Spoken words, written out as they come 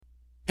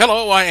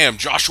Hello, I am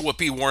Joshua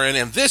P. Warren,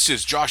 and this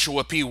is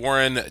Joshua P.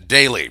 Warren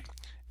Daily.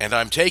 And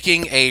I'm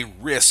taking a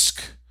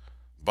risk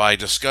by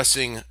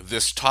discussing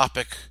this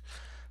topic.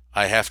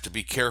 I have to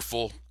be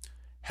careful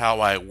how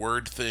I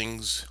word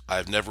things.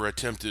 I've never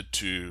attempted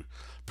to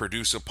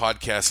produce a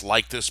podcast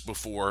like this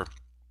before.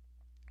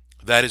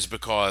 That is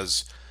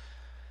because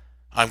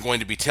I'm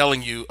going to be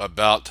telling you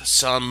about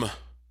some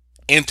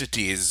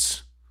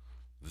entities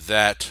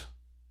that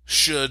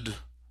should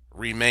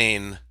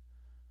remain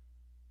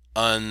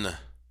unnamed.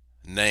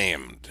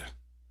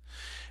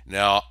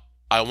 Now,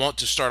 I want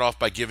to start off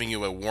by giving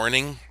you a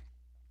warning.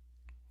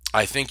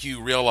 I think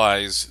you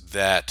realize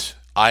that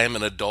I am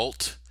an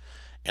adult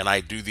and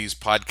I do these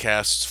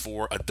podcasts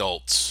for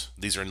adults.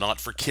 These are not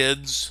for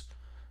kids,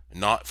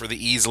 not for the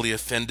easily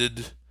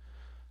offended,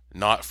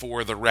 not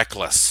for the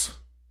reckless.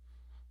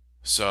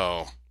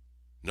 So,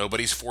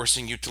 nobody's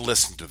forcing you to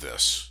listen to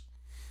this.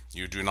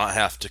 You do not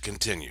have to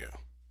continue.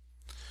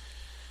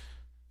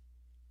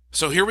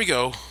 So here we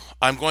go.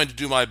 I'm going to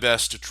do my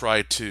best to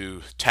try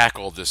to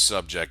tackle this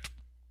subject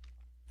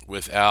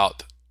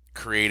without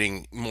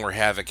creating more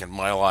havoc in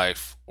my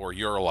life or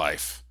your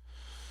life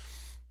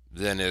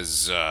than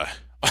is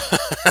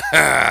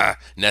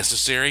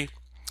necessary.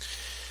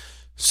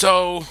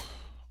 So,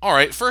 all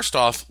right, first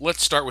off,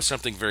 let's start with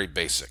something very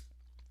basic.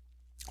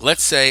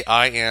 Let's say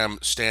I am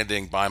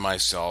standing by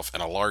myself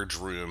in a large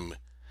room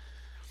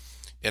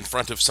in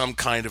front of some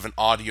kind of an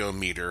audio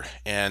meter,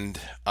 and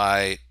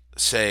I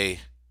say,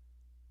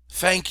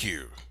 "Thank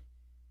you."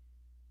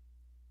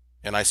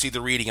 And I see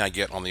the reading I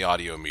get on the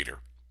audio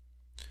meter.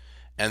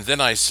 And then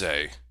I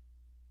say,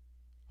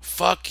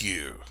 "Fuck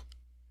you."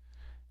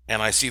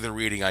 And I see the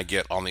reading I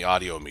get on the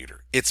audio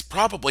meter. It's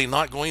probably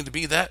not going to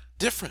be that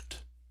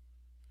different.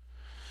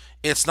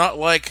 It's not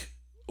like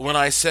when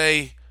I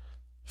say,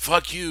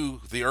 "Fuck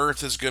you," the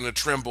earth is going to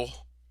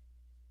tremble.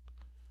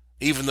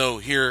 Even though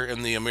here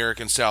in the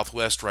American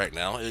Southwest right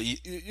now,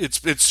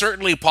 it's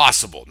certainly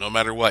possible, no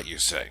matter what you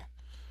say.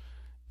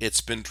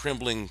 It's been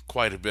trembling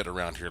quite a bit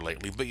around here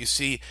lately, but you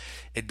see,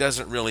 it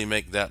doesn't really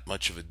make that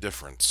much of a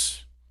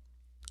difference.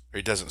 Or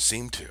it doesn't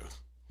seem to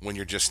when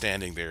you're just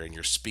standing there and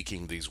you're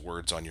speaking these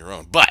words on your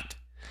own. But,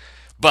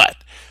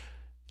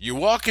 you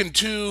walk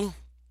into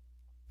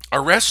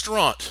a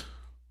restaurant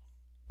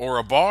or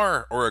a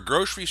bar or a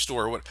grocery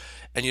store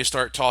and you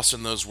start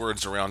tossing those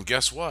words around,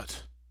 guess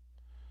what?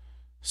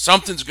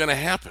 Something's going to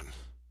happen.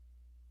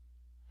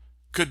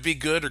 Could be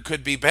good or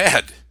could be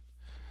bad.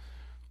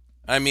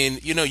 I mean,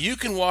 you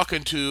can walk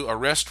into a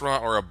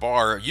restaurant or a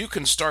bar, you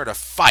can start a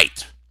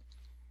fight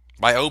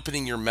by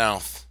opening your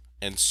mouth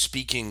and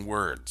speaking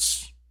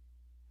words.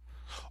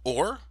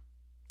 Or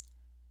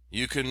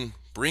you can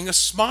bring a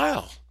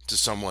smile to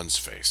someone's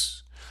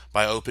face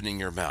by opening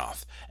your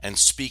mouth and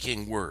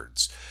speaking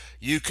words.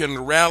 You can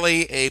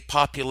rally a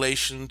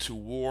population to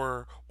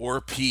war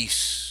or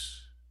peace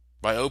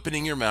by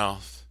opening your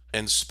mouth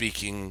and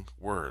speaking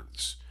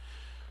words.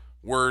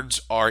 Words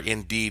are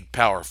indeed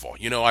powerful.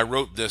 I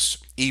wrote this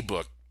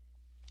ebook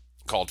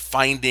called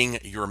Finding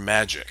Your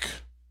Magic: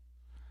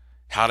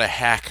 How to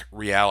Hack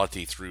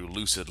Reality Through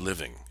Lucid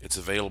Living. It's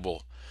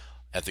available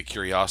at the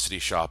Curiosity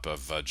Shop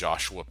of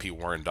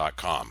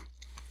joshuapwarren.com.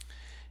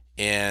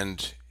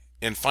 And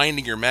in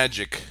Finding Your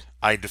Magic,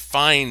 I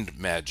defined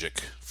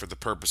magic for the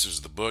purposes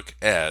of the book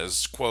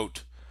as,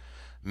 quote,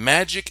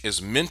 "Magic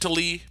is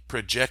mentally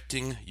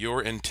projecting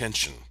your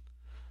intention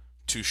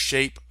to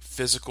shape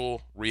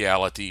physical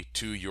reality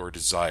to your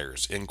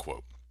desires," end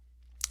quote.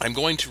 I'm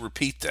going to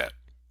repeat that.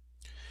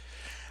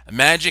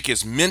 Magic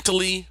is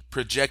mentally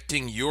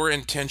projecting your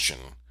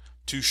intention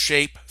to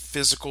shape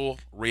physical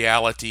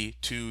reality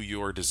to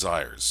your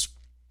desires.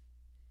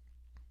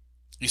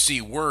 You see,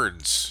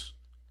 words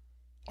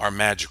are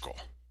magical.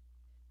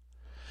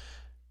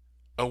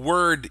 A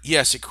word,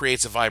 yes, it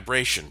creates a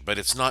vibration, but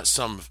it's not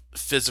some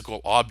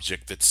physical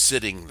object that's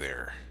sitting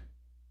there.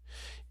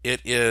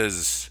 It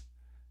is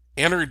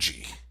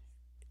energy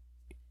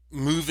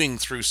moving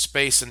through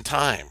space and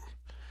time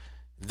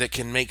that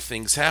can make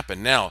things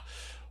happen. Now,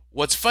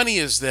 what's funny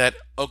is that,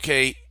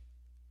 okay,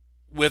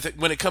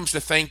 when it comes to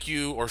thank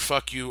you or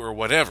fuck you or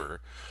whatever,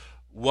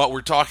 what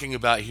we're talking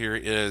about here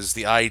is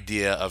the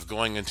idea of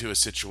going into a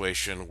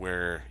situation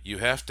where you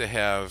have to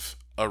have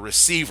a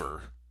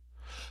receiver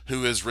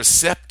who is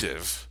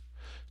receptive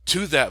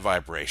to that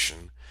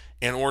vibration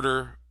in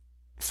order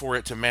for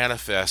it to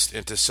manifest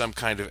into some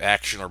kind of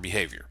action or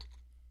behavior.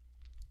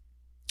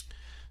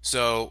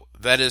 So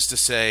that is to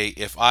say,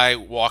 if I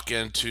walk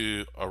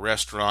into a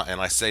restaurant and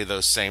I say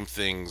those same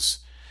things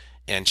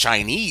in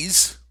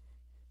Chinese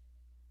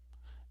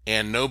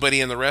and nobody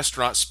in the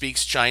restaurant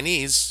speaks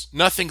Chinese,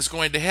 nothing's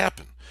going to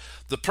happen.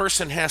 The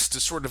person has to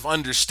sort of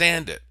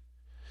understand it.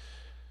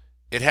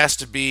 It has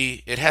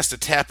to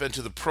tap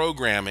into the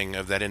programming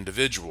of that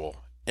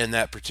individual in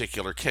that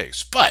particular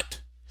case.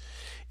 But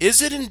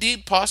is it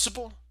indeed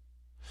possible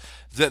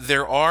that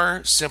there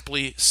are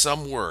simply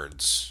some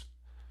words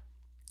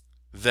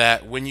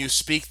that when you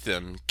speak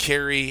them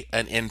carry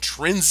an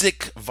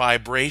intrinsic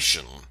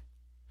vibration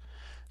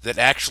that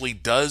actually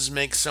does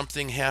make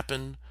something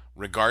happen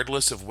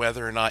regardless of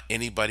whether or not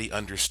anybody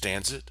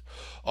understands it.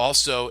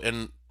 Also,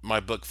 in my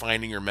book,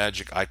 Finding Your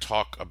Magic, I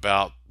talk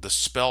about the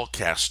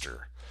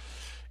spellcaster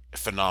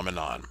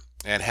phenomenon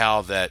and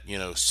how that,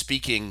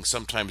 speaking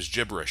sometimes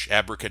gibberish,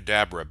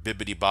 abracadabra,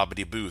 bibbidi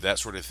bobbidi boo, that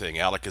sort of thing,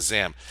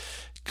 alakazam,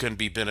 can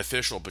be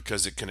beneficial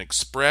because it can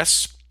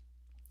express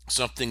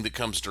something that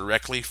comes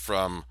directly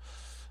from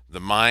the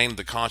mind,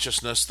 the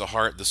consciousness, the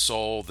heart, the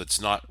soul, that's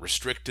not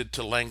restricted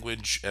to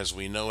language as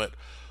we know it,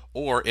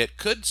 or it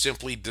could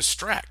simply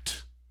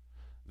distract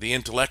the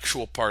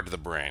intellectual part of the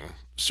brain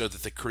so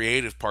that the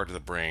creative part of the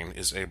brain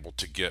is able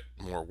to get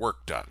more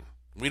work done.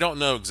 We don't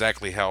know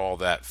exactly how all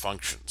that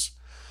functions,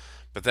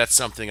 but that's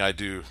something I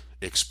do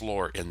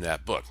explore in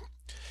that book.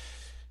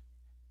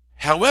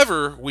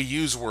 However we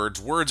use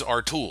words, words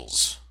are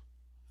tools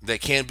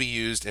that can be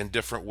used in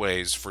different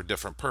ways for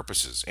different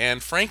purposes.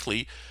 And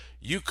frankly,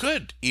 you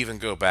could even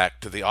go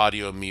back to the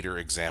audio meter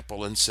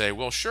example and say,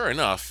 well, sure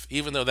enough,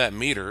 even though that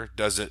meter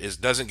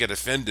doesn't get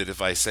offended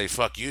if I say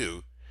fuck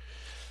you,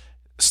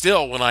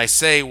 still when I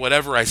say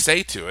whatever I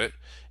say to it,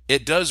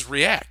 it does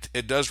react.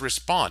 It does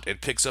respond.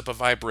 It picks up a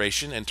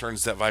vibration and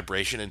turns that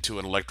vibration into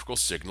an electrical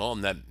signal,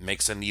 and that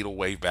makes a needle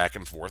wave back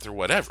and forth or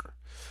whatever.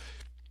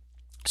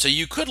 So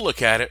you could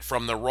look at it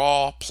from the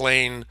raw,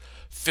 plain,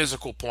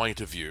 physical point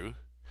of view,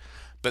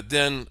 but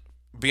then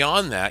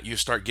beyond that, you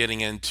start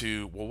getting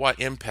into, well, what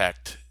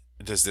impact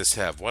does this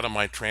have? What am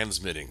I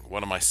transmitting?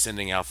 What am I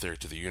sending out there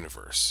to the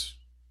universe?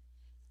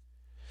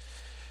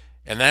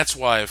 And that's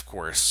why, of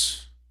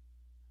course,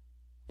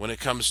 when it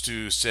comes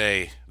to,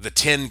 say, the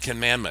 10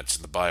 Commandments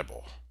in the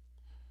Bible,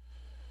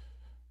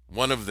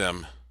 one of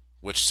them,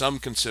 which some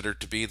consider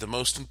to be the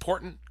most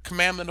important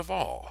commandment of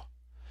all,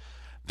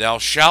 thou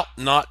shalt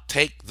not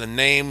take the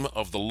name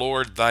of the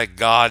Lord thy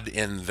God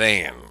in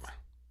vain.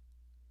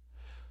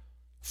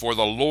 For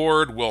the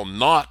Lord will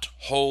not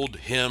hold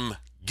him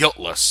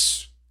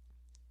guiltless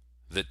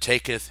that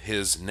taketh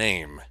his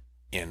name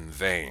in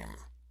vain.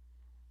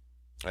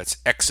 That's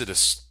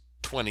Exodus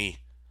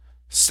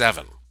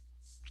 27,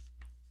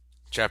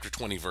 chapter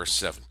 20, verse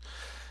 7.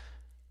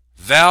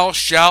 Thou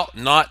shalt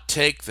not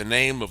take the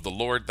name of the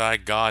Lord thy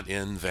God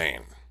in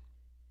vain.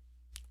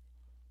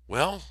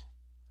 Well,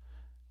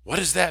 what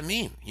does that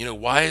mean?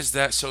 Why is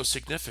that so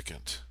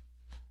significant?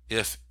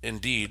 If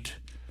indeed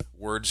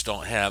words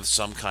don't have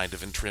some kind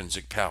of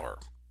intrinsic power.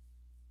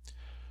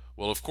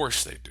 Well, of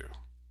course they do.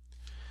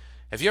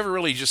 Have you ever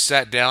really just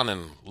sat down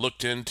and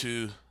looked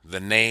into the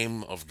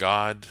name of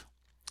God?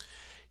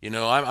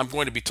 I'm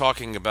going to be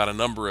talking about a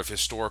number of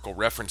historical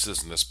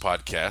references in this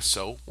podcast,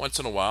 so once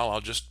in a while I'll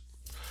just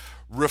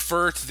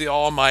refer to the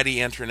almighty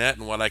internet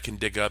and what I can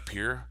dig up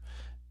here.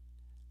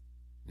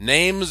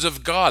 Names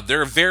of God.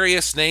 There are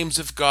various names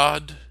of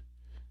God,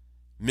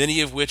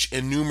 many of which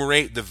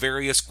enumerate the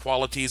various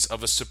qualities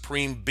of a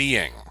supreme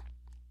being.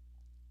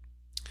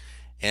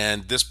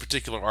 And this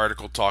particular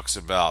article talks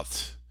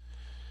about,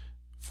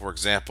 for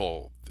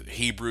example, the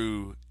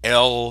Hebrew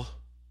El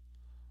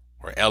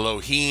or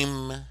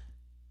Elohim,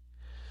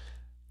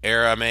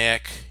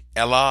 Aramaic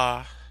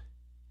Elah,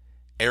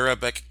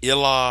 Arabic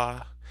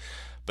Ilah.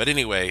 But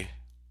anyway,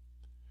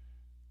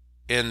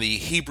 in the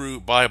Hebrew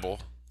Bible,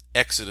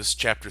 Exodus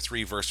chapter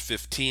 3, verse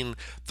 15,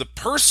 the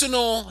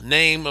personal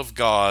name of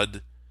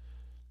God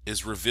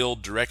is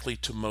revealed directly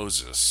to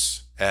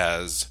Moses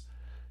as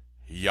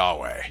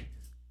Yahweh.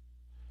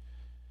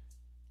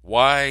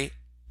 Y-A-H-W-E-H.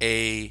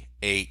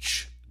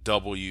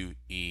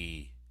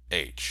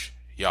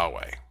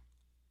 Yahweh.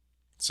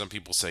 Some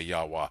people say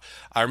Yahweh.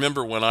 I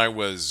remember when I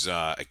was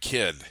a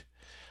kid,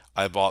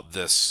 I bought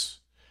this.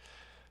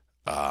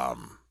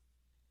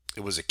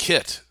 It was a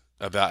kit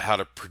about how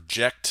to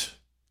project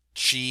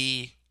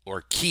chi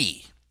or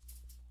ki.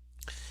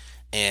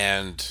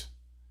 And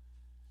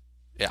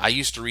I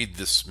used to read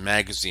this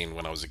magazine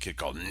when I was a kid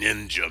called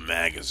Ninja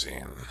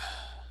Magazine.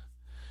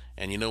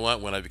 And you know what?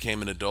 When I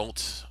became an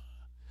adult,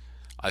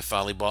 I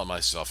finally bought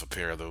myself a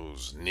pair of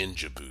those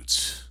ninja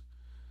boots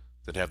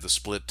that have the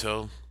split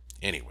toe.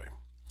 Anyway,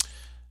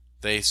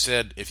 they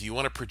said if you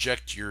want to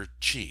project your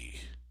chi,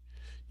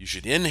 you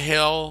should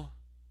inhale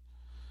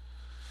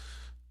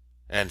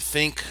and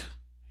think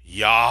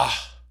Yah,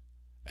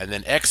 and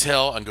then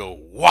exhale and go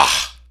Wah,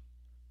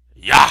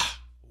 Yah,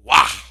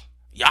 Wah,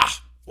 Yah,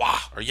 Wah,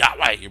 or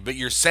Yahweh. But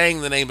you're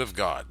saying the name of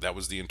God. That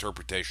was the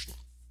interpretation.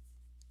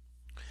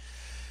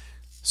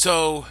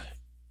 So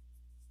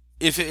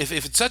if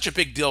it's such a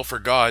big deal for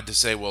God to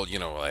say, well,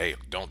 hey,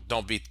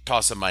 don't be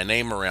tossing my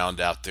name around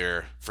out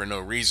there for no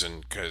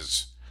reason,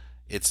 because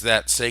it's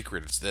that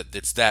sacred,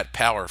 it's that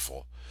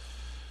powerful.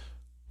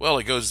 Well,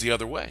 it goes the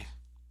other way.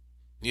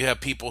 You have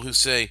people who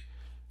say,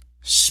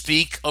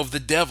 speak of the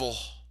devil,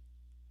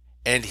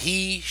 and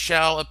he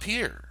shall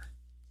appear.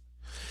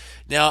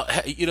 Now,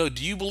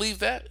 do you believe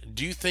that?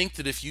 Do you think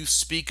that if you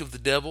speak of the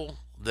devil,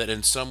 that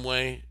in some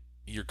way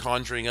you're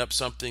conjuring up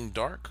something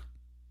dark?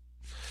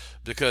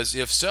 Because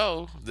if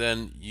so,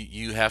 then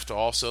you have to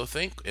also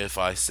think, if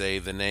I say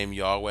the name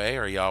Yahweh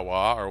or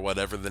Yahweh or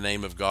whatever the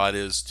name of God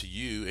is to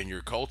you in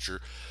your culture,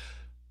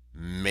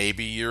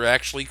 maybe you're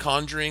actually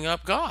conjuring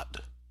up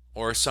God.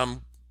 or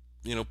some,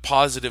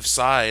 positive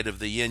side of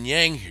the yin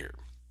yang here.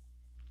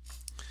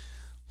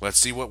 Let's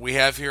see what we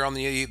have here on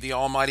the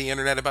almighty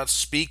internet about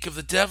Speak of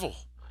the Devil.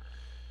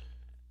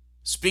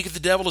 Speak of the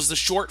devil is the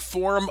short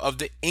form of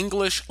the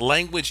English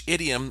language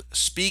idiom,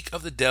 speak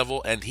of the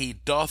devil and he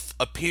doth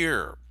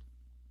appear.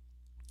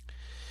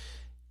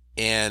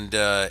 And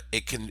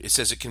it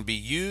says it can be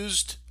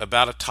used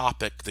about a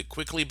topic that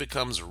quickly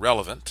becomes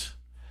relevant,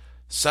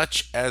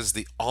 such as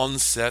the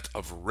onset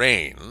of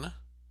rain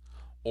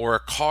or a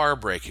car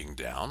breaking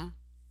down.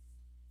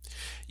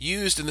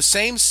 Used in the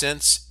same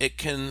sense, it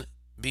can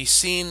be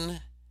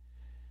seen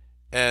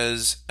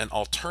as an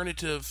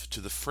alternative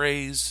to the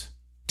phrase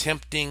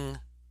tempting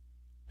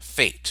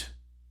fate.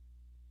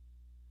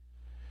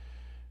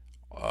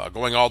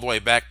 Going all the way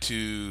back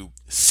to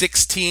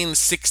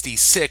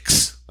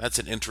 1666, that's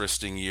an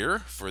interesting year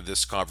for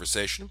this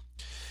conversation.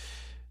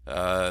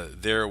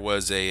 There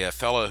was a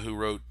fellow who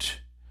wrote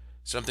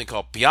something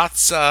called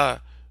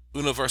Piazza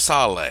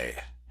Universale.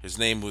 His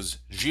name was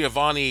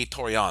Giovanni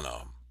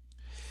Torriano.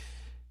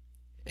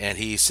 And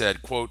he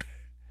said, quote,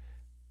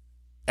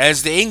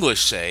 "As the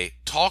English say,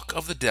 talk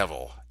of the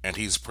devil, and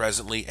he's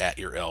presently at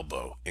your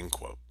elbow," end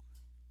quote.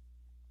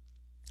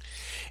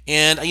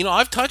 And,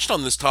 I've touched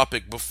on this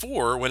topic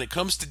before when it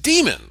comes to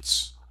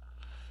demons,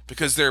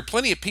 because there are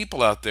plenty of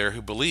people out there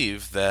who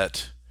believe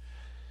that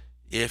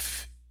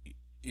if,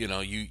 you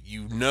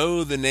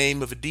know the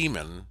name of a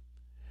demon,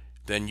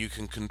 then you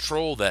can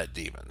control that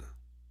demon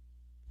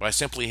by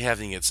simply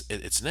having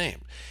its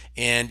name.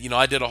 And,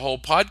 I did a whole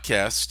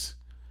podcast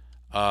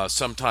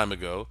some time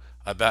ago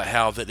about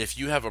how that if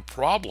you have a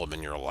problem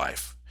in your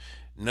life,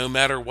 no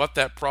matter what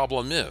that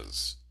problem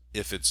is,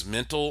 if it's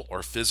mental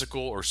or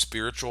physical or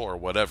spiritual or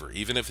whatever,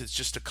 even if it's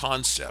just a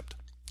concept,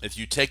 if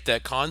you take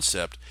that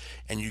concept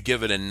and you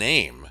give it a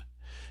name,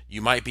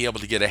 you might be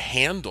able to get a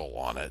handle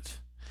on it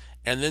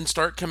and then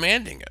start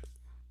commanding it.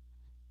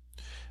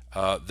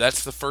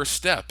 That's the first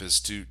step, is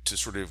to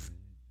sort of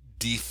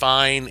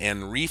define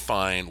and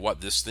refine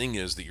what this thing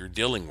is that you're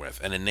dealing with,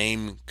 and a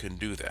name can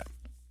do that.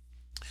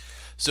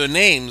 So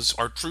names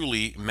are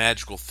truly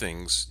magical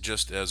things,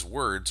 just as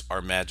words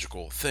are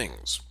magical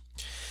things.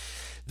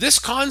 This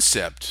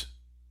concept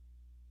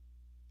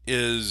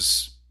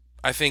is,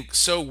 I think,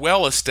 so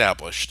well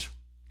established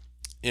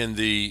in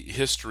the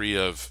history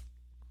of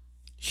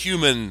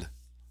human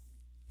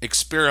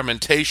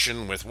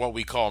experimentation with what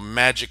we call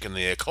magic and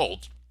the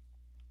occult,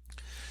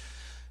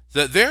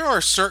 that there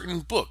are certain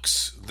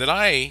books that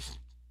I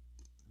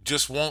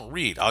just won't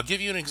read. I'll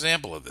give you an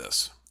example of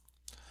this.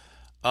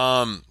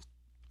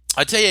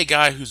 I tell you, a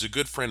guy who's a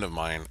good friend of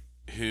mine,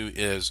 who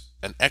is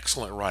an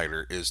excellent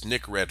writer, is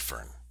Nick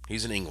Redfern.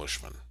 He's an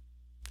Englishman.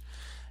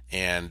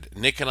 And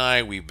Nick and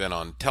I, we've been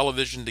on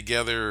television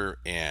together,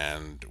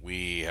 and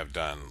we have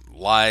done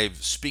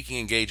live speaking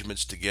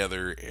engagements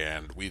together,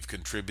 and we've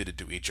contributed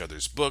to each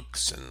other's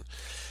books, and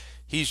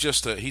he's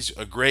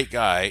a great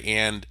guy.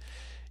 And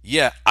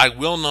yet, I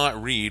will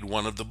not read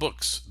one of the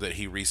books that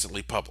he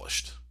recently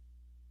published.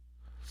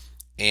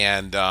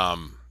 And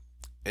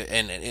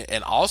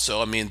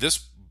also, this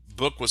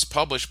book was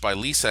published by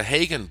Lisa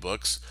Hagen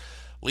Books.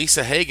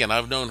 Lisa Hagen,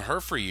 I've known her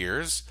for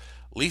years.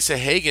 Lisa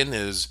Hagen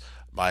is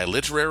my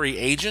literary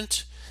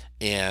agent,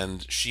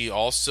 and she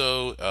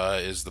also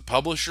is the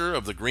publisher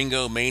of the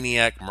Gringo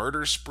Maniac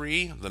Murder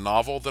Spree, the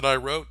novel that I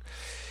wrote.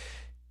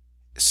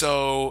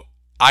 So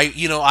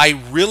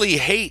I really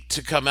hate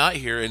to come out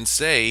here and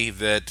say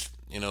that,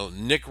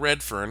 Nick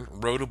Redfern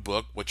wrote a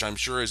book, which I'm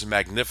sure is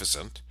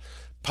magnificent,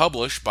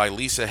 published by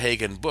Lisa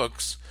Hagen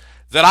Books,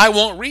 that I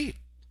won't read.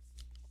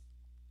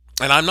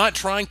 And I'm not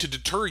trying to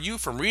deter you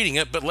from reading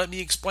it, but let me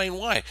explain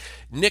why.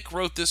 Nick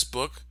wrote this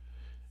book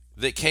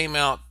that came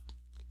out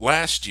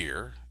last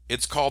year.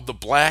 It's called The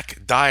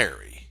Black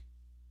Diary.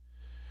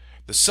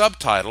 The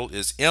subtitle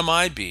is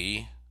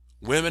MIB,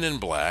 Women in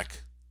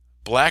Black,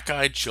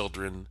 Black-Eyed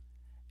Children,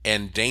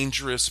 and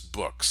Dangerous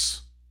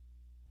Books.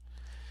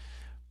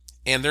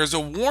 And there's a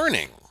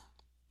warning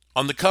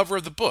on the cover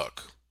of the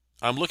book.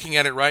 I'm looking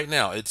at it right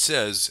now. It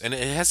says, and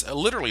it has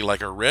literally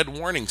like a red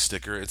warning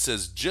sticker, it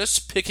says,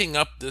 "Just picking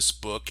up this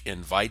book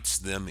invites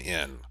them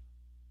in."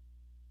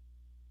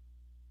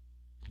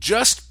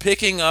 Just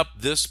picking up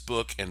this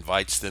book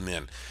invites them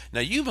in.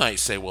 Now you might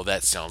say, well,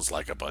 that sounds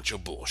like a bunch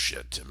of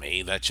bullshit to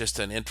me. That's just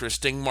an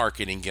interesting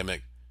marketing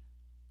gimmick.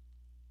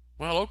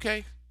 Well,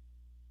 okay.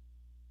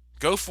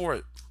 Go for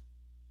it.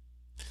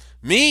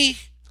 Me,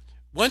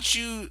 once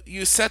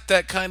you set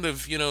that kind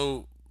of,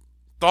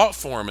 thought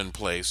form in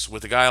place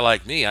with a guy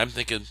like me, I'm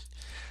thinking,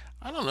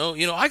 I don't know,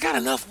 I got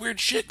enough weird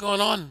shit going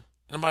on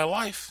in my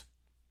life.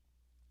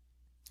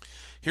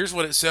 Here's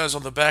what it says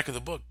on the back of the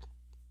book.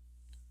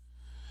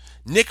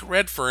 Nick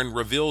Redfern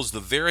reveals the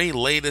very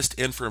latest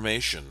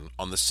information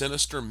on the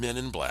sinister men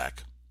in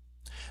black,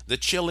 the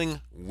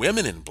chilling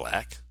women in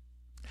black,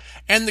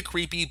 and the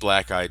creepy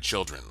black-eyed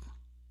children.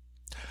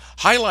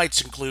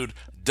 Highlights include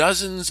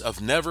dozens of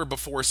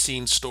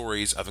never-before-seen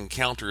stories of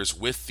encounters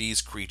with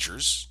these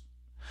creatures,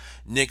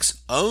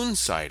 Nick's own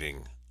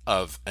sighting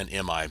of an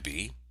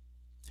MIB,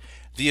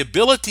 The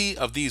ability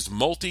of these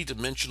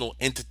multidimensional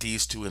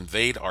entities to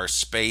invade our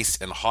space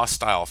in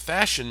hostile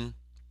fashion,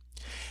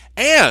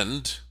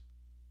 and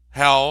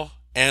how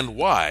and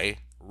why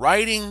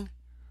writing,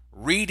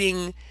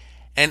 reading,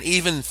 and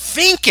even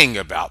thinking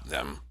about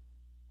them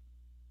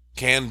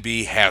can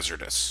be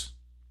hazardous.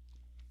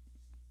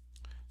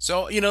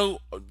 So,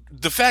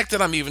 the fact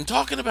that I'm even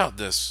talking about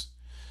this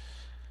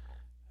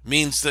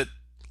means that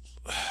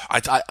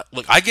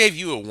look, I gave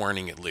you a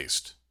warning at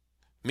least.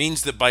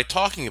 Means that by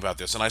talking about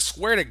this, and I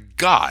swear to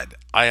God,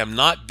 I am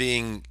not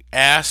being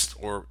asked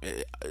or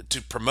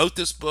to promote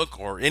this book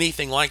or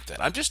anything like that.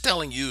 I'm just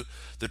telling you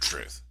the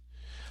truth.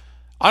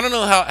 I don't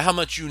know how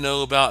much you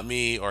know about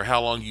me or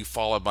how long you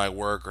followed my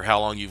work or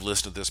how long you've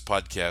listened to this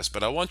podcast,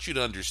 but I want you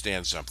to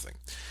understand something.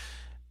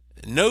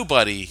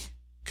 Nobody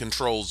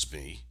controls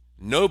me.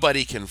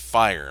 Nobody can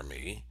fire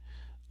me.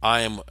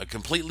 I am a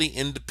completely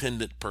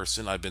independent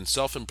person. I've been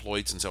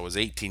self-employed since I was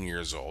 18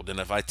 years old. And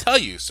if I tell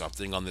you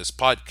something on this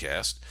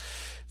podcast,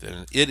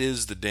 then it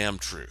is the damn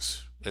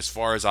truth, as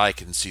far as I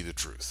can see the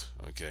truth.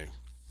 Okay?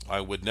 I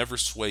would never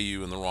sway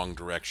you in the wrong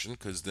direction,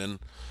 because then,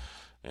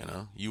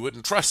 you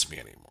wouldn't trust me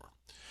anymore.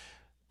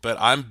 But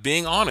I'm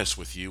being honest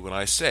with you when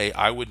I say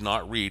I would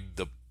not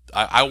read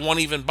I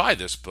won't even buy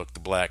this book, The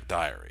Black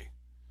Diary.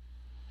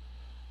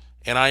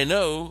 And I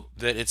know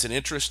that it's an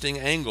interesting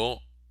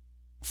angle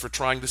for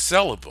trying to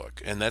sell a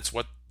book, and that's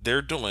what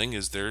they're doing.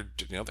 Is they're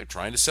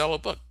trying to sell a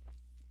book.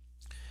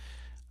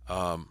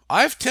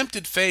 I've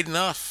tempted fate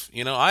enough.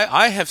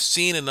 I have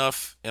seen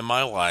enough in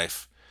my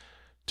life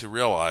to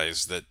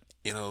realize that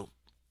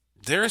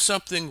there is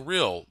something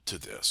real to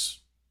this.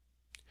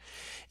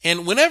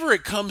 And whenever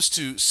it comes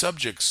to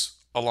subjects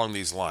along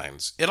these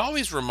lines, it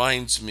always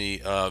reminds me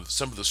of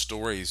some of the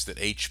stories that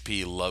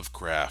H.P.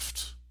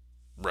 Lovecraft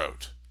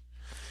wrote.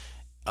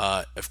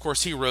 Of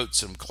course, he wrote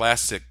some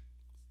classic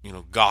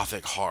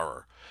Gothic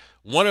horror.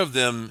 One of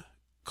them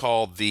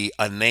called The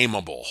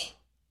Unnameable.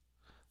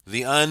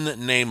 The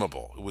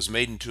Unnameable. It was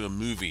made into a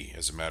movie,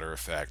 as a matter of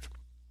fact.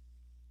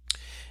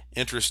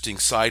 Interesting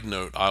side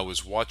note, I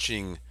was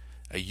watching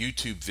a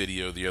YouTube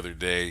video the other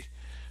day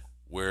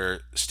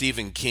where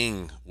Stephen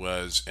King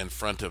was in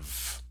front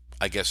of,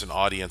 I guess, an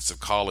audience of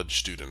college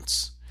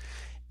students.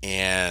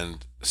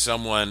 And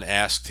someone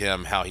asked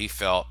him how he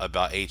felt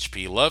about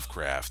H.P.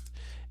 Lovecraft.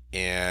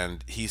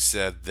 And he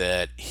said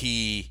that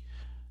he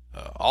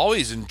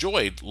always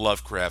enjoyed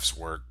Lovecraft's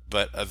work,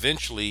 but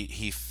eventually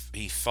he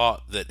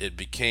thought that it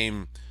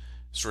became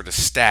sort of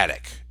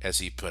static, as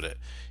he put it.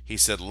 He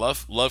said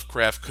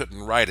Lovecraft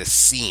couldn't write a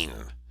scene,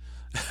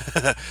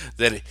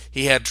 that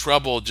he had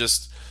trouble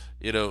just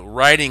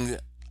writing.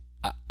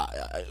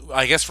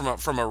 I guess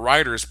from a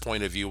writer's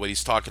point of view, what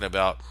he's talking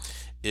about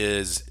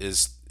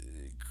is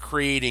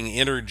creating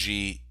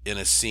energy in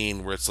a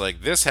scene where it's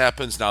like, this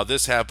happens, now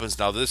this happens,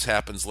 now this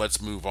happens,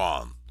 let's move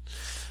on.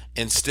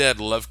 Instead,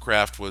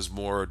 Lovecraft was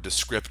more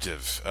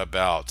descriptive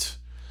about,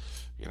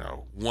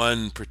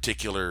 one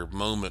particular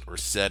moment or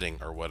setting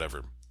or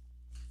whatever.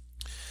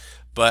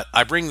 But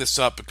I bring this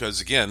up because,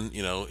 again,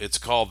 it's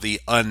called The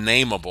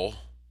Unnameable.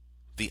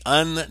 The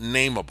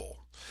Unnameable.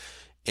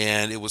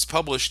 And it was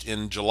published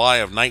in July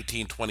of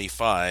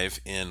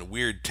 1925 in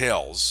Weird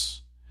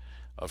Tales.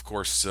 Of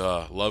course,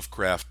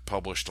 Lovecraft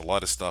published a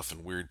lot of stuff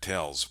in Weird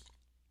Tales.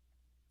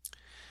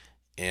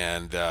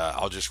 And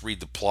I'll just read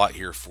the plot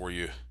here for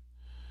you,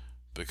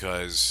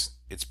 because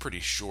it's pretty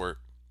short.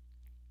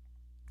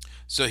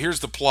 So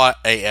here's the plot.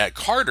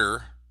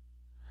 Carter,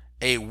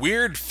 a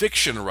weird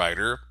fiction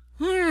writer.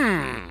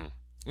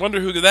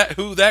 Wonder who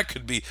that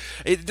could be.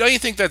 Don't you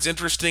think that's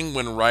interesting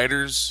when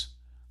writers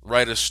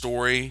write a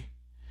story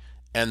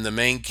and the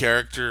main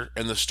character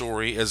in the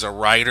story is a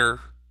writer?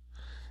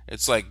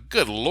 It's like,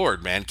 good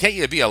Lord, man. Can't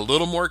you be a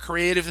little more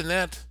creative than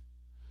that?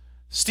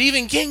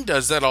 Stephen King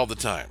does that all the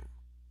time.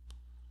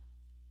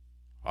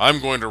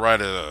 I'm going to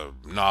write a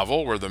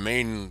novel where the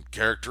main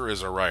character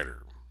is a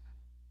writer.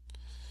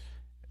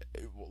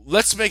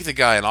 Let's make the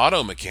guy an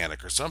auto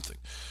mechanic or something.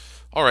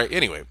 All right,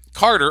 anyway.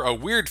 Carter, a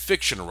weird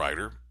fiction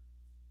writer,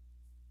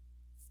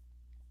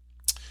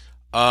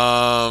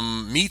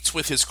 meets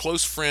with his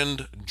close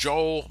friend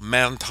Joel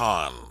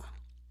Manton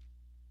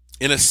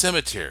in a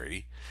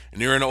cemetery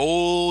near an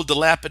old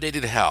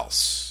dilapidated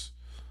house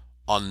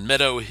on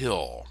Meadow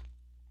Hill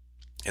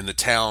in the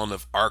town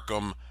of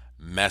Arkham,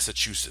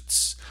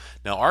 Massachusetts.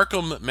 Now,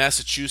 Arkham,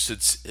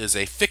 Massachusetts is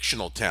a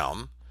fictional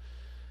town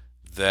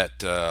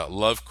that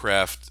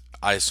Lovecraft,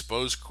 I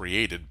suppose,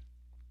 created.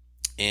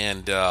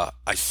 And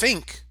I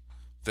think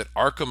that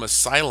Arkham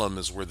Asylum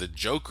is where the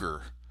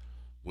Joker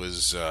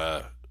was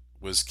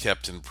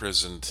kept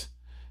imprisoned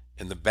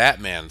in the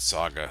Batman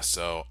saga.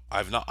 So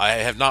I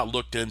have not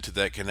looked into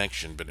that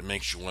connection, but it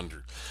makes you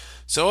wonder.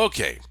 So,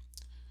 okay.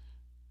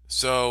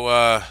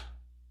 So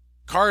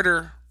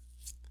Carter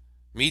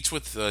meets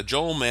with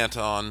Joel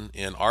Manton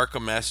in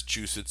Arkham,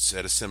 Massachusetts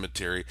at a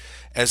cemetery.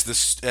 As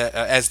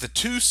the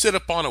two sit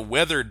upon a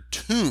weathered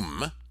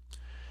tomb,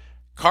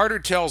 Carter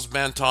tells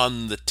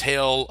Manton the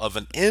tale of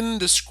an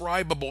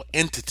indescribable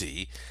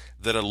entity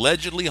that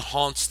allegedly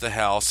haunts the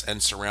house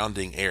and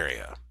surrounding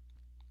area.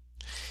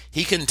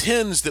 He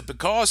contends that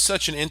because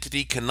such an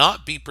entity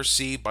cannot be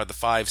perceived by the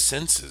five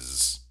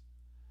senses,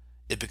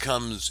 it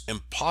becomes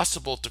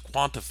impossible to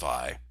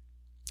quantify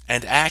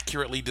and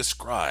accurately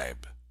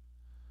describe,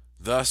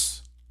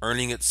 thus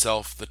earning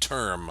itself the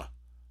term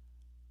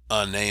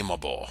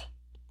unnameable.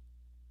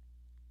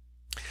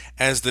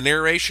 As the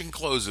narration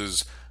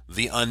closes,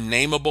 the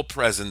unnameable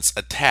presence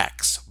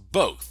attacks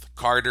both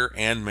Carter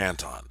and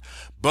Manton.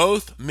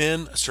 Both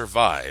men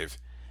survive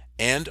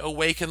and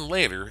awaken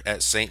later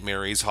at St.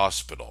 Mary's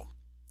Hospital.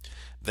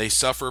 They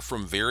suffer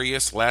from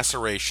various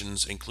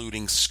lacerations,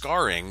 including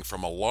scarring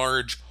from a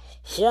large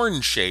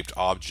horn-shaped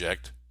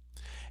object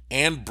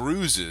and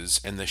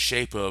bruises in the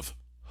shape of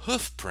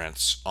hoof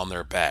prints on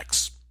their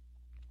backs.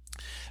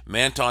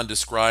 Manton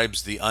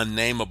describes the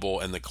unnameable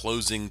in the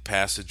closing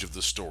passage of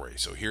the story.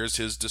 So here's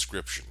his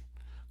description.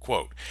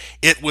 Quote,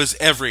 "It was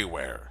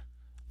everywhere,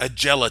 a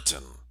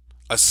gelatin,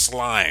 a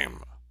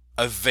slime,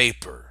 a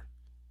vapor.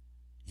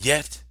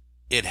 Yet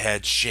it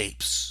had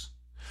shapes,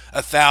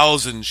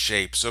 1,000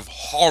 shapes of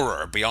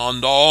horror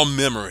beyond all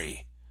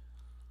memory.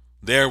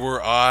 There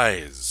were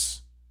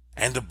eyes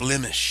and a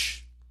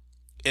blemish.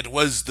 It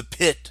was the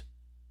pit,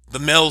 the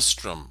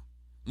maelstrom,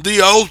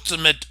 the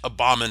ultimate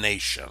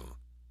abomination.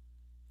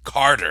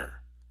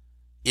 Carter,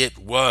 it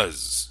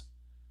was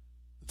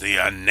the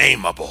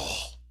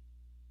unnameable."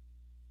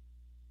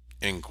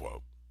 End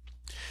quote.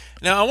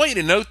 Now, I want you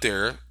to note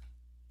there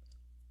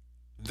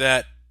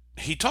that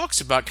he talks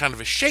about kind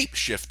of a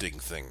shape-shifting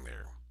thing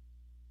there.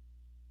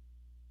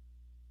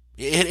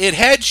 It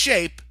had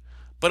shape,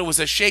 but it was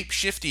a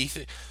shape-shifty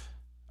thing.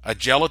 A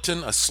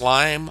gelatin, a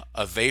slime,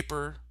 a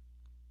vapor,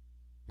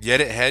 yet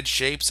it had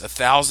shapes,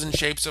 1,000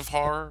 shapes of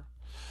horror.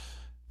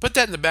 Put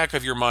that in the back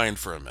of your mind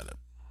for a minute.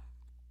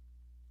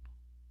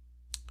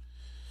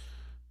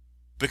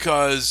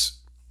 Because,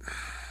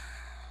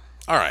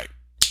 all right,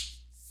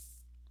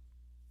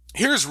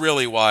 here's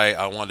really why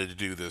I wanted to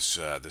do this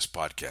this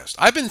podcast.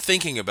 I've been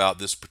thinking about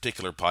this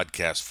particular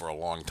podcast for a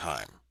long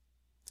time,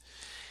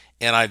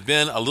 and I've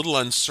been a little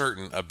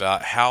uncertain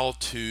about how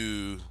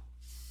to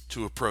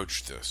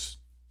approach this.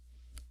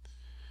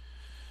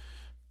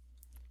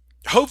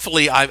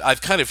 Hopefully, I've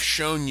kind of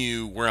shown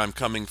you where I'm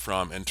coming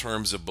from in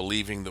terms of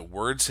believing that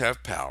words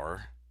have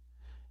power,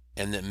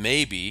 and that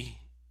maybe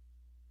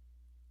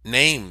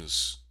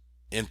names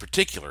in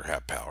particular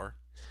have power,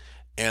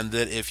 and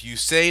that if you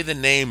say the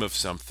name of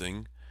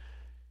something,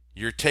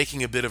 you're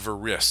taking a bit of a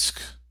risk.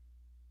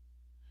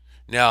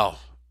 Now,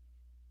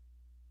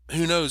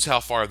 who knows how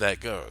far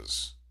that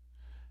goes?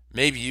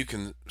 Maybe you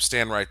can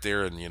stand right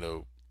there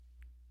and,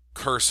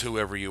 curse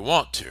whoever you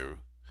want to,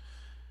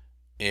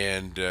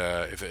 and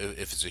if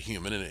it's a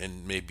human,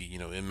 and maybe,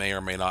 it may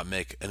or may not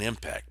make an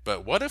impact.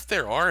 But what if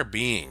there are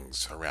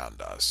beings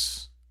around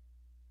us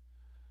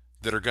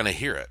that are going to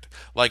hear it?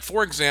 Like,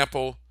 for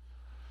example,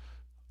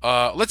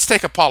 let's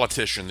take a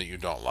politician that you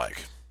don't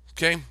like,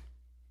 okay?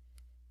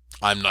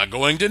 I'm not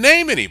going to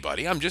name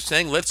anybody. I'm just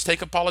saying let's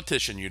take a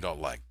politician you don't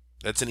like.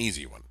 That's an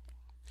easy one.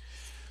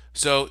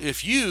 So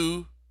if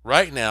you,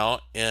 right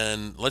now,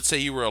 and let's say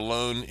you were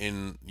alone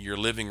in your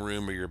living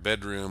room or your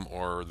bedroom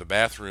or the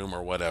bathroom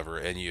or whatever,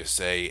 and you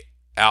say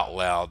out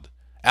loud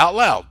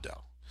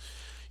now,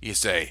 you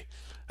say,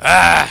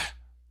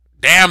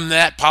 damn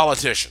that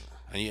politician.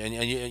 And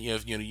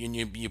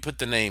you put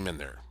the name in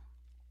there.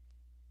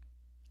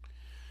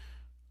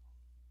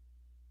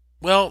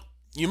 Well,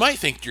 you might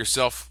think to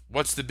yourself,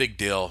 what's the big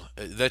deal?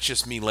 That's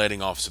just me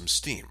letting off some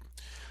steam.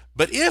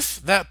 But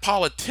if that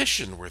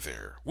politician were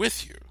there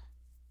with you,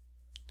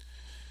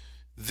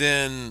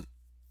 then,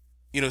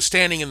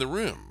 standing in the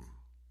room,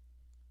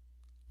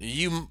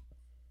 you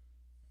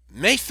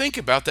may think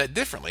about that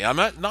differently. I'm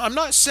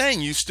not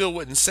saying you still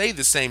wouldn't say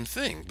the same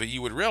thing, but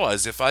you would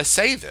realize if I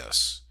say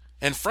this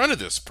in front of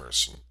this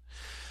person,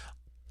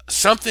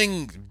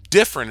 something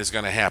different is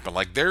going to happen.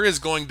 Like, there is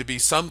going to be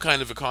some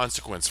kind of a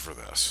consequence for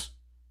this.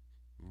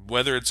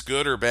 Whether it's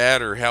good or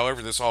bad or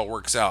however this all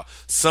works out,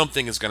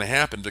 something is going to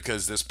happen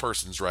because this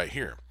person's right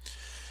here.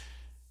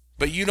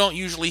 But you don't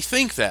usually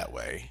think that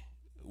way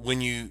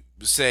when you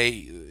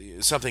say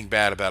something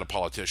bad about a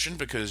politician,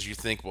 because you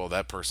think, well,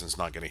 that person's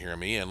not going to hear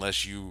me,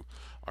 unless you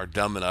are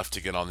dumb enough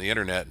to get on the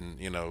internet and,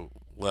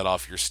 let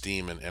off your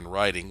steam and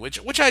writing,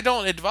 which I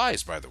don't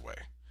advise, by the way.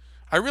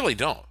 I really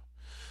don't.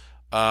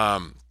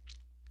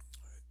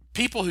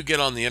 People who get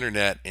on the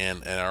internet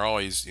and are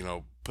always,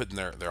 putting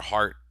their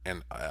heart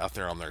and out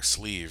there on their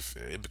sleeve,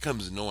 it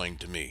becomes annoying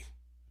to me.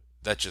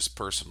 That's just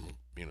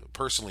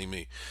personally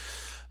me.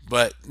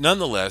 But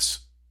nonetheless,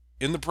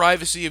 in the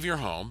privacy of your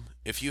home,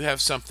 if you have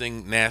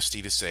something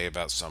nasty to say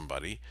about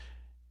somebody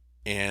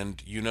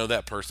and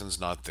that person's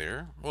not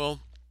there, well,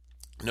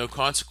 no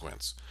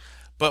consequence.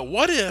 But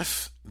what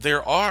if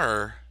there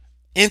are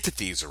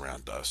entities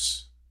around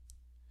us,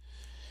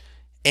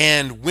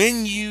 and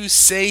when you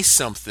say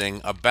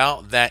something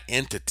about that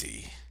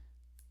entity,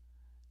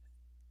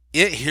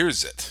 it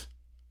hears it?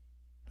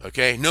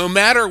 Okay? No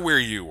matter where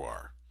you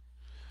are.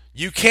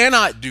 You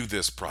cannot do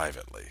this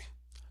privately.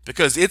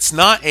 because it's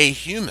not a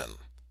human.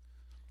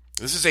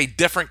 This is a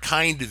different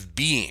kind of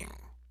being.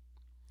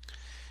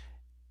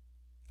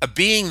 A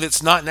being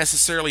that's not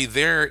necessarily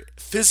there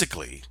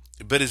physically,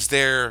 but is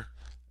there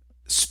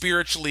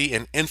spiritually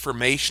and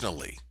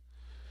informationally.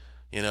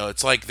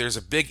 It's like there's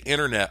a big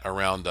internet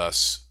around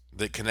us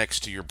that connects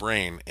to your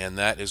brain, and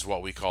that is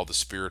what we call the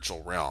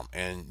spiritual realm.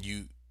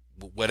 And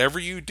whatever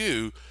you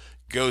do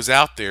goes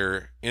out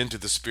there into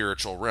the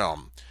spiritual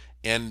realm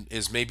and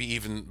is maybe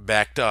even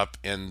backed up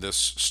in this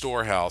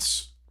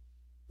storehouse,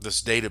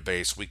 this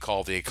database we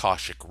call the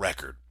Akashic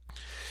Record.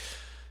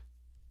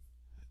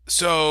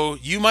 So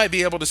you might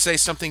be able to say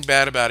something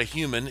bad about a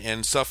human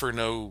and suffer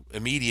no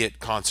immediate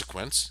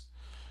consequence,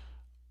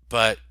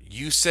 but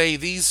you say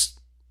these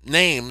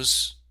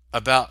names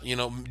about,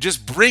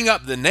 just bring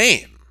up the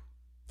name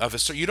of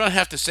so you don't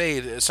have to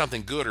say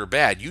something good or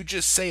bad. You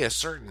just say a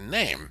certain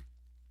name,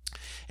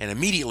 and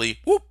immediately,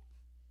 whoop,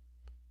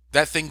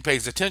 that thing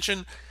pays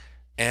attention,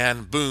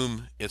 and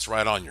boom, it's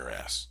right on your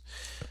ass.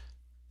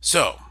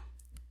 So,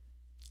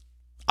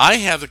 I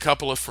have a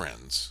couple of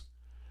friends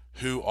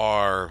who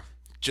are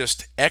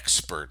just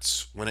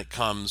experts when it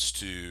comes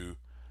to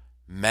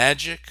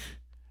magic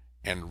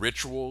and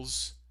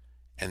rituals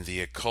and the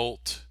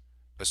occult,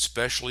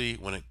 especially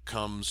when it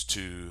comes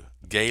to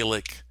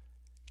Gaelic,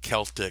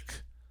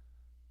 Celtic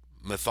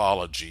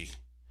mythology.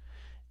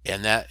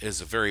 And that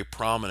is very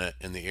prominent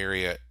in the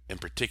area, in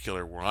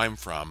particular where I'm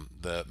from,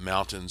 the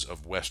mountains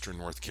of western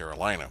North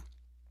Carolina.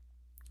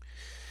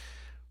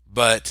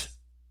 But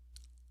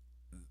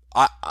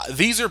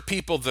these are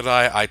people that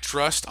I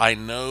trust. I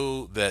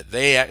know that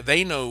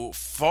they know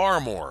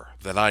far more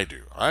than I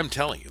do. I'm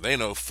telling you, they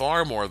know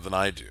far more than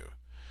I do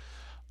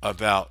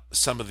about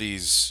some of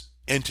these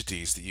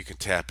entities that you can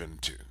tap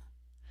into.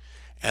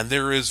 And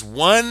there is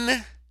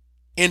one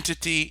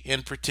entity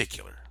in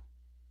particular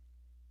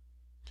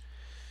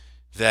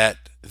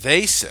that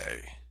they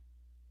say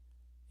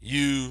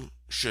you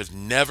should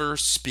never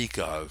speak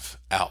of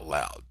out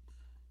loud.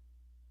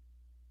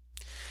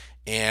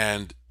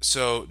 And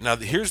so now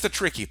here's the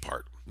tricky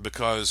part,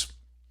 because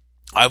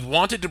I've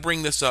wanted to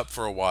bring this up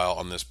for a while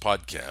on this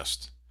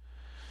podcast,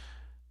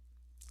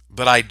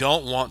 but I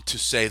don't want to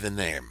say the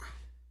name.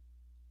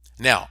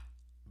 Now,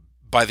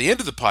 by the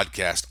end of the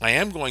podcast, I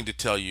am going to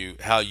tell you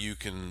how you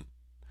can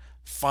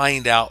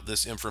find out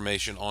this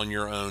information on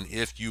your own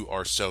if you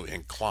are so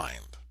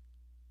inclined.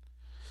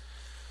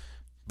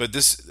 But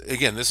this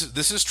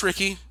is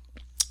tricky.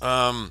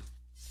 All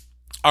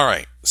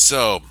right,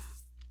 so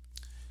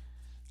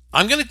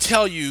I'm going to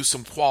tell you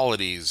some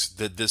qualities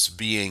that this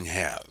being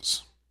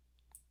has.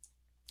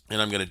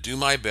 And I'm going to do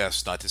my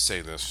best not to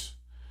say this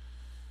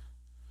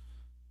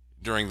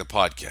during the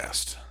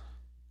podcast.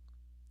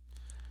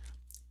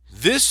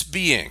 This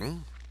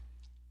being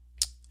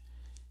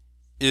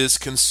is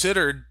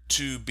considered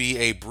to be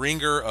a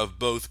bringer of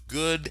both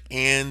good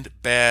and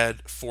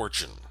bad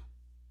fortune.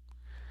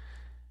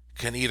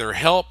 Can either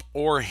help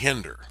or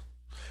hinder,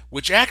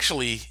 which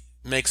actually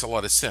makes a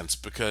lot of sense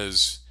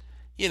because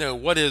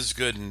what is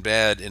good and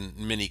bad in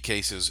many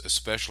cases,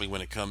 especially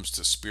when it comes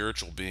to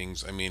spiritual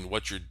beings? I mean,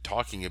 what you're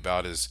talking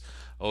about is,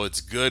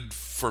 it's good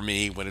for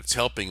me when it's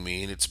helping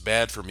me, and it's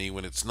bad for me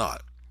when it's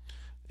not.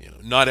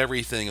 Not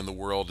everything in the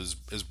world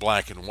is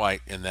black and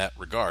white in that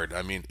regard.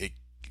 I mean,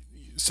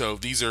 so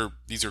these are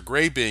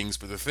gray beings,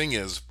 but the thing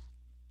is,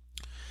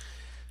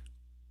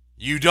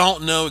 you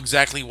don't know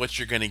exactly what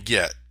you're going to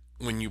get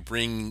when you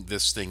bring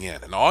this thing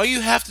in. And all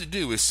you have to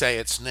do is say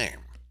its name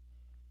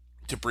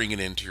to bring it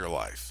into your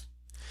life.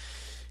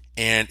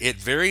 And it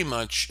very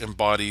much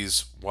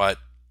embodies what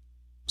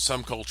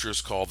some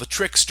cultures call the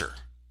trickster,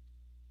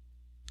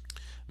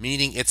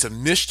 meaning it's a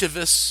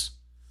mischievous,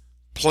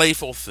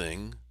 playful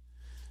thing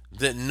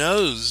that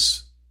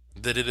knows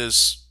that it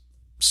is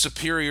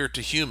superior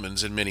to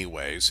humans in many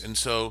ways. And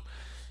so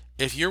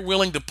if you're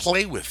willing to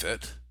play with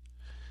it,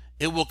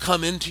 it will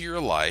come into your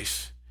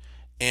life,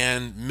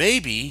 and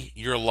maybe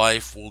your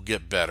life will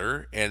get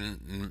better,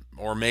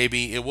 or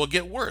maybe it will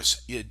get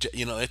worse.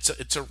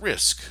 It's a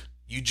risk.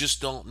 You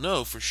just don't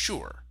know for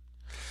sure.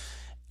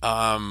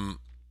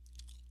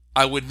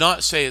 I would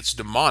not say it's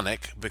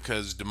demonic,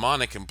 because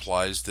demonic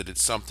implies that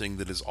it's something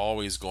that is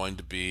always going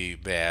to be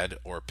bad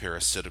or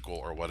parasitical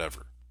or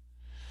whatever.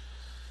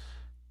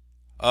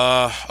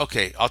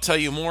 Okay, I'll tell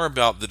you more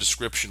about the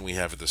description we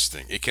have of this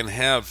thing. It can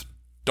have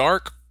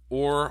dark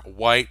or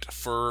white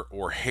fur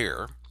or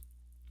hair.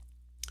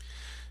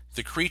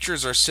 The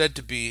creatures are said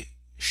to be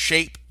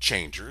shape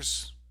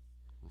changers.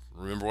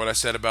 Remember what I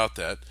said about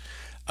that?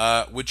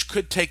 Which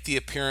could take the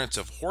appearance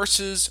of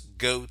horses,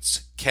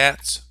 goats,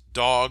 cats,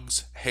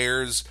 dogs,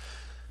 hares.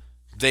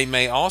 They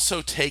may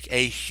also take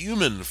a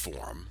human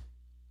form,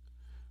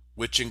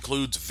 which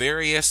includes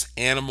various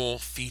animal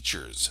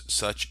features,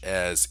 such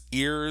as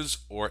ears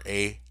or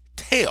a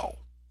tail.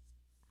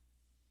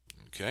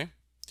 Okay?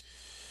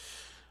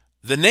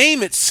 The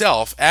name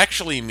itself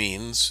actually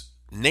means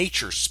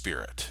nature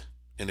spirit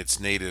in its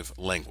native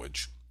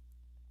language.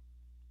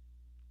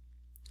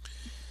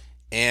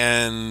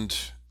 And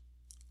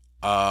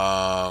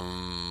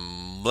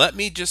Let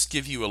me just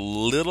give you a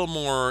little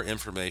more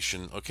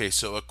information. Okay,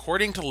 so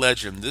according to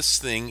legend, this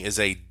thing is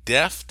a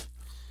deft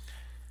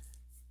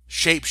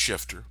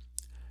shapeshifter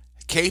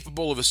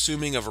capable of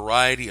assuming a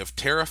variety of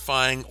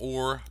terrifying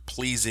or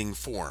pleasing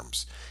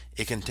forms.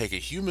 It can take a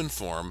human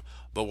form,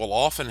 but will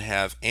often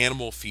have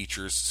animal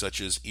features such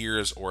as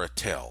ears or a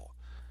tail.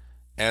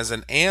 As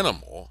an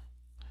animal,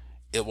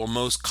 it will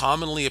most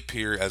commonly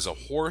appear as a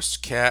horse,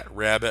 cat,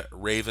 rabbit,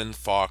 raven,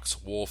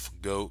 fox, wolf,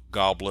 goat,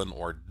 goblin,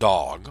 or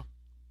dog.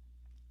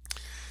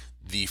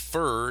 The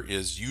fur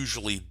is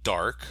usually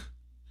dark.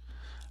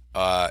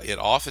 It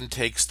often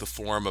takes the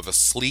form of a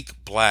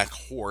sleek black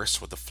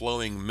horse with a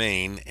flowing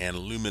mane and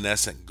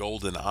luminescent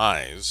golden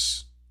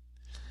eyes.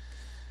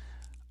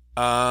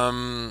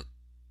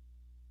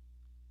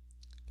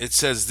 It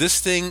says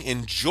this thing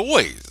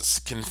enjoys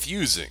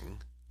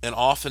confusing and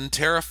often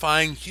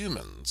terrifying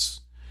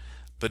humans,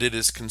 but it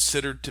is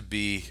considered to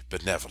be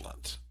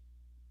benevolent.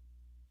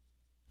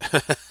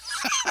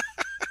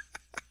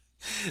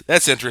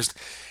 That's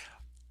interesting.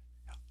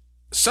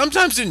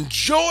 Sometimes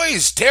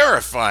enjoys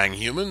terrifying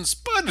humans,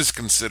 but is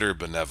considered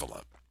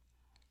benevolent.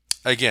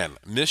 Again,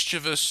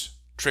 mischievous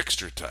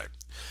trickster type.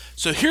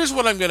 So here's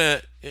what I'm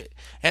gonna.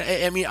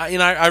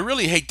 I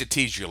really hate to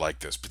tease you like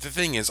this, but the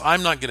thing is,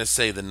 I'm not gonna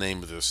say the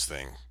name of this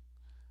thing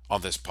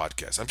on this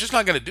podcast. I'm just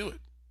not gonna do it.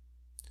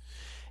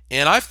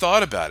 And I've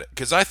thought about it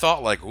because I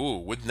thought like, ooh,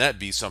 wouldn't that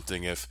be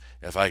something if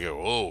I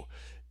go,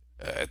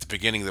 at the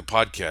beginning of the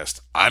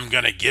podcast, I'm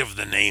gonna give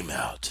the name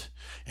out,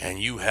 and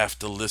you have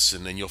to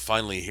listen, and you'll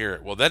finally hear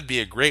it. Well, that'd be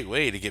a great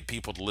way to get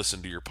people to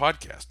listen to your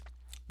podcast.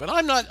 But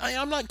I'm not.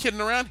 I'm not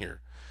kidding around here.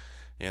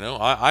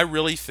 I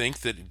really think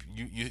that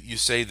you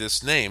say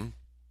this name,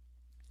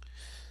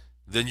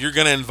 then you're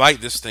going to invite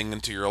this thing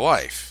into your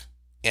life.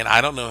 And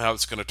I don't know how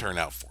it's going to turn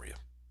out for you.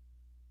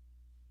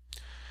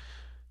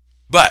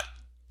 But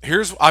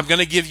I'm going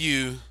to give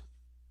you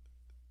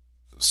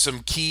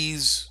some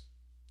keys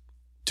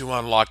to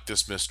unlock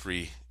this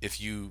mystery.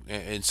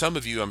 And some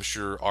of you I'm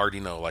sure already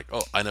know, like,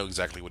 oh, I know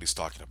exactly what he's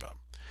talking about.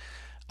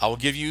 I will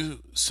give you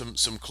some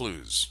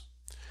clues.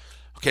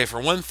 Okay, for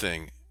one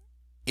thing,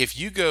 if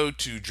you go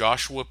to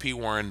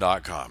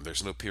joshuapwarren.com,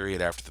 there's no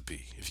period after the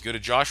P. If you go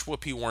to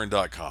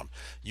joshuapwarren.com,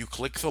 you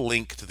click the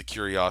link to the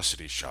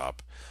Curiosity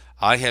Shop.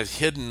 I have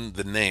hidden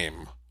the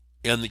name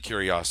in the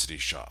Curiosity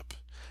Shop.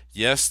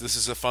 Yes, this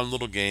is a fun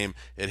little game.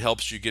 It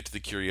helps you get to the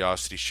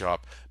Curiosity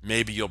Shop.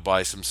 Maybe you'll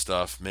buy some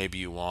stuff. Maybe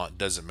you won't.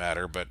 Doesn't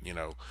matter. But,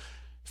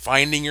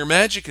 finding your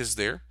magic is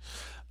there.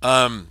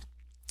 But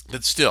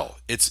still,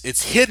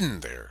 it's hidden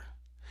there.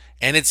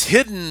 And it's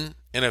hidden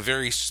in a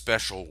very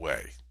special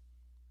way.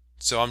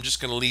 So I'm just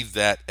going to leave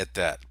that at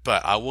that.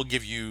 But I will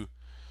give you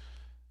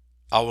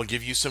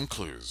some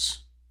clues.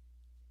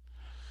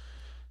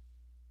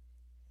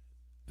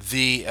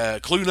 The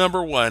clue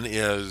number one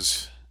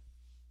is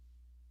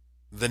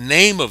the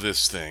name of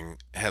this thing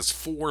has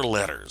 4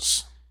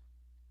 letters.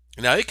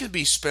 Now, it could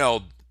be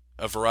spelled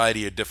a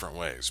variety of different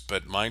ways,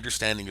 but my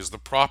understanding is the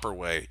proper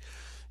way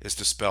is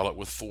to spell it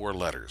with 4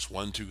 letters.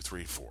 1, 2,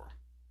 3, 4.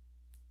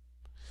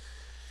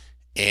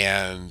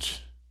 And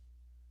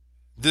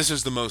this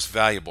is the most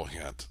valuable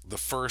hint. The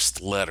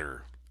first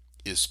letter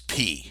is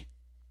P,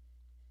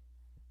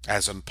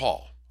 as in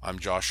Paul. I'm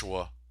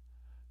Joshua.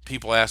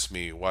 People ask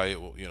me why,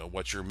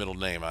 what's your middle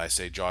name? I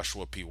say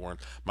Joshua P. Warren.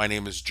 My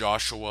name is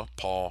Joshua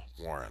Paul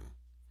Warren.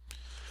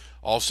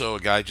 Also, a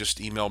guy just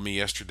emailed me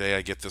yesterday.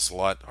 I get this a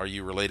lot. Are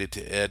you related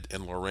to Ed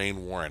and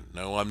Lorraine Warren?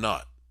 No, I'm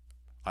not.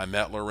 I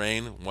met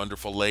Lorraine,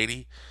 wonderful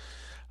lady.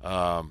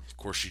 Of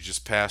course, she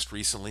just passed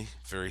recently.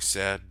 Very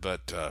sad,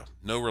 but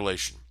no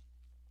relation.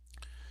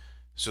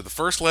 So the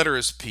first letter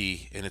is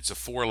P, and it's a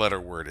 4-letter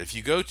word. If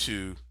you go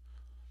to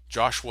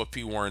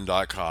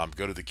joshuapwarren.com,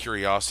 go to the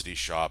Curiosity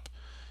Shop,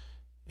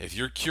 if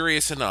you're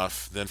curious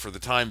enough, then for the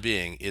time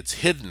being, it's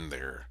hidden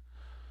there.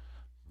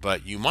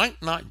 But you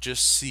might not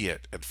just see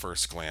it at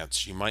first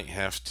glance. You might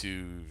have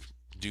to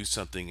do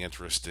something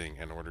interesting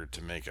in order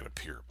to make it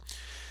appear.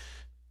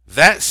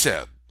 That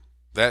said,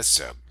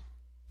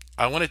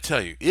 I want to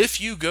tell you, if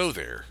you go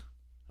there,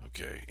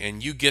 okay,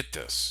 and you get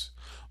this,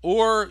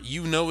 or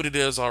you know what it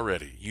is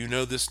already, you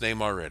know this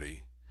name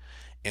already,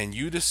 and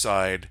you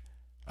decide,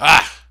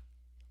 I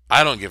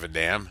don't give a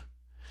damn.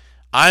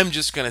 I'm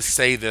just going to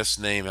say this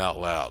name out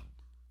loud.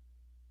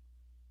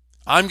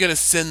 I'm going to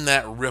send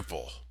that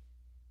ripple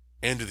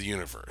into the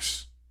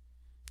universe.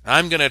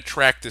 I'm going to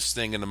attract this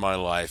thing into my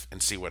life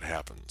and see what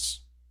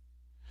happens.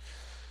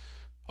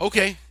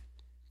 Okay,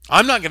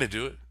 I'm not going to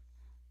do it.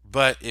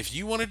 But if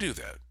you want to do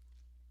that,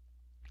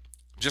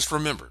 just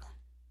remember,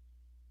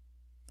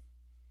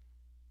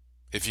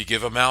 if you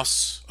give a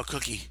mouse a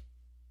cookie,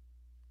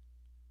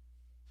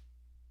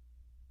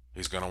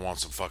 he's going to want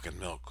some fucking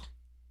milk.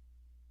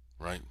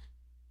 Right?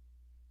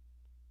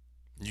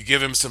 You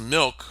give him some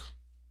milk,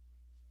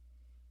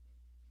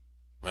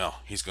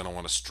 well, he's going to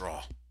want a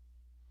straw.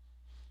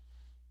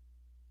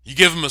 You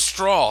give him a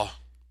straw,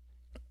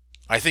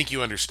 I think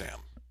you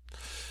understand.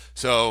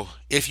 So,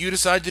 if you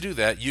decide to do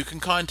that, you can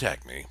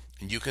contact me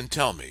and you can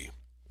tell me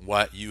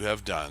what you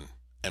have done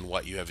and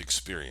what you have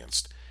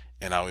experienced,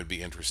 and I would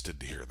be interested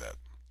to hear that.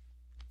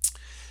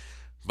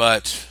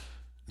 But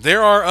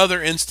there are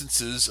other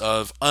instances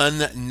of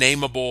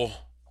unnameable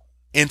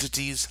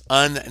entities,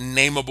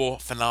 unnameable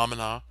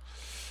phenomena,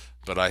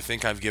 but I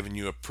think I've given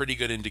you a pretty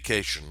good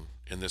indication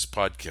in this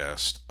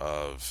podcast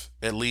of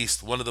at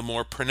least one of the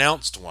more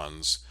pronounced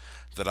ones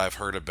that I've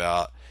heard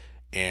about.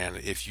 And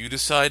if you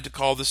decide to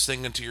call this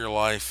thing into your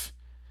life,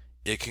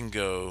 it can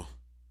go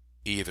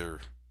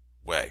either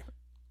way.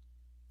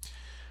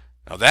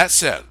 Now, that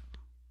said,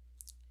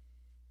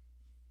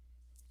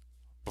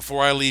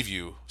 before I leave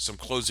you, some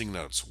closing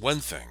notes. One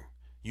thing,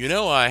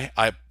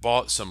 I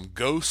bought some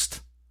ghost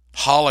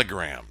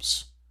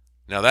holograms.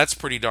 Now, that's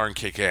pretty darn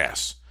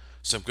kick-ass.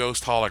 Some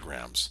ghost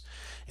holograms.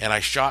 And I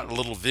shot a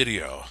little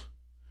video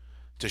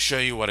to show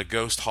you what a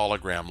ghost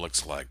hologram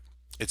looks like.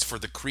 It's for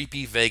the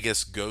Creepy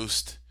Vegas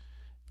Ghost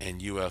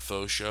and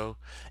UFO show.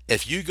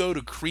 If you go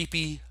to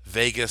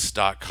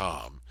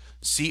creepyvegas.com,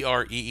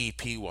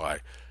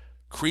 CREEPY,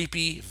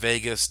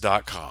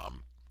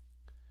 creepyvegas.com,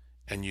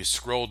 and you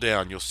scroll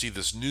down, you'll see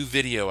this new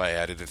video I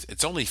added.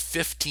 It's only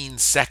 15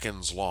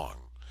 seconds long,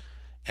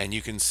 and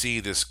you can see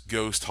this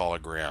ghost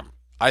hologram.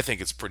 I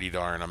think it's pretty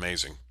darn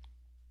amazing.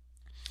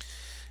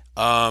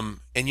 And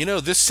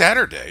this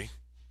Saturday,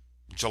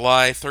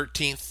 July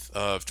 13th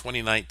of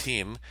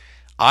 2019,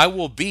 I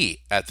will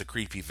be at the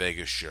Creepy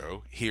Vegas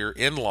show here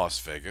in Las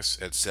Vegas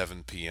at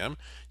 7 p.m.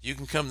 You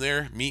can come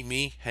there, meet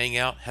me, hang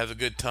out, have a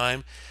good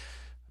time.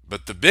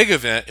 But the big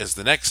event is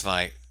the next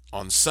night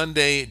on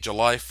Sunday,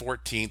 July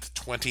 14th,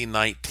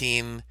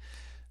 2019.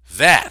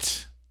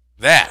 That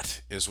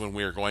is when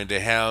we are going to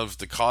have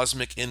the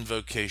Cosmic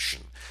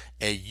Invocation,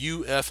 a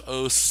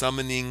UFO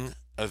summoning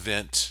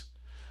event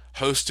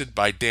hosted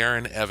by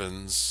Darren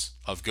Evans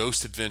of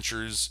Ghost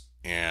Adventures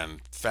and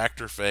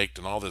Factor Faked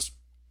and all this,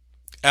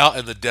 out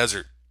in the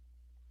desert,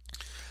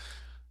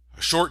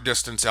 a short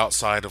distance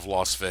outside of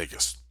Las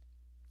Vegas.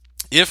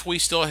 If we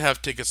still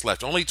have tickets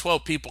left, only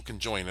 12 people can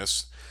join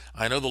us.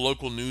 I know the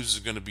local news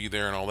is going to be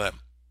there and all that.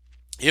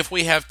 If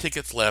we have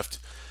tickets left,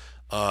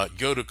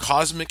 go to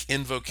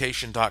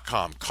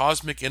cosmicinvocation.com,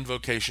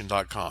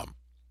 cosmicinvocation.com,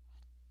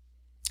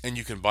 and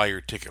you can buy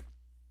your ticket.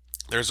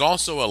 There's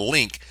also a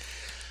link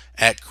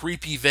at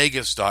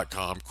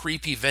creepyvegas.com,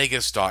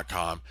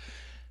 creepyvegas.com,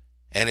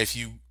 and if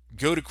you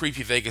go to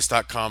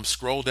creepyvegas.com,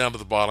 scroll down to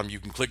the bottom, you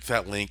can click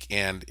that link,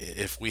 and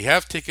if we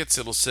have tickets,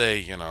 it'll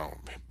say,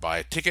 buy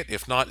a ticket.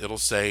 If not, it'll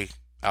say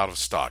out of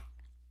stock.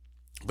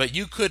 But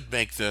you could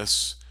make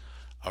this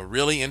a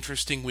really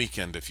interesting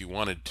weekend if you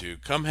wanted to.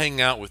 Come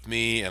hang out with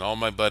me and all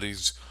my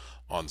buddies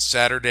on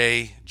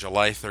Saturday,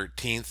 July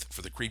 13th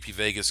for the Creepy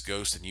Vegas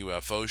Ghost and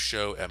UFO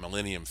show at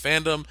Millennium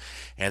Fandom,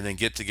 and then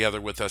get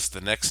together with us the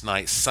next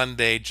night,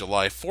 Sunday,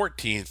 July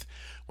 14th,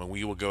 when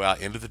we will go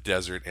out into the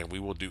desert and we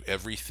will do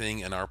everything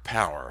in our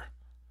power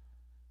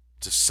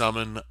to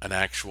summon an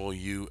actual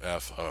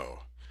UFO.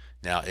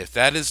 Now, if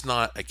that is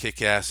not a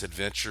kick-ass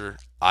adventure,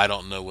 I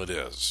don't know what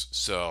is.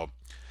 So,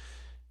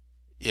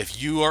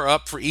 if you are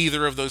up for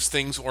either of those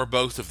things or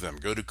both of them,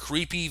 go to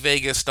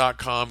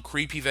creepyvegas.com,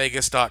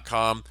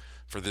 creepyvegas.com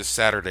for this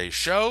Saturday's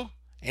show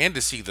and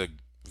to see the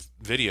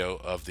video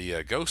of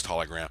the ghost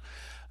hologram.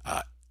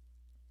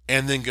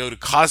 And then go to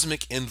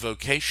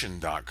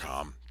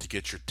cosmicinvocation.com to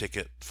get your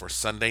ticket for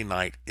Sunday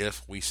night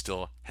if we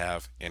still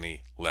have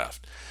any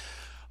left.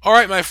 All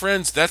right, my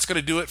friends, that's going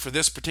to do it for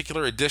this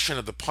particular edition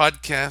of the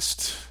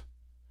podcast.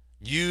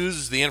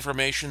 Use the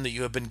information that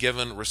you have been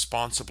given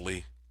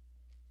responsibly.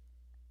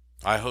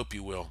 I hope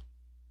you will.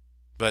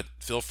 But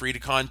feel free to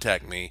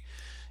contact me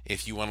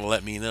if you want to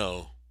let me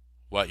know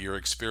what your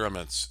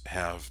experiments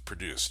have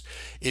produced.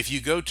 If you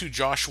go to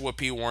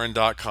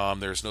joshuapwarren.com,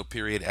 there's no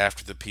period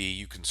after the P.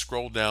 You can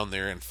scroll down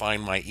there and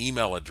find my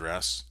email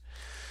address.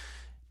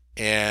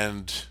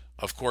 And,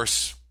 of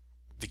course,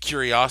 the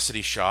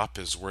Curiosity Shop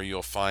is where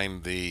you'll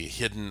find the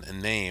hidden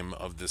name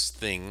of this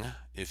thing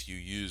if you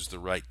use the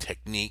right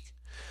technique.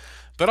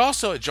 But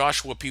also at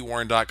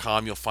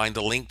joshuapwarren.com, you'll find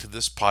a link to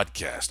this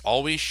podcast.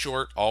 Always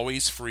short,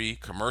 always free,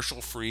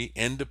 commercial-free,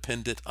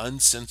 independent,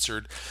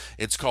 uncensored.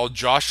 It's called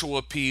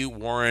Joshua P.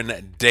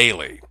 Warren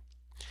Daily.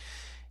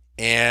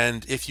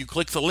 And if you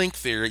click the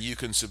link there, you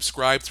can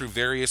subscribe through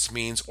various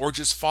means or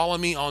just follow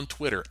me on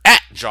Twitter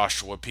at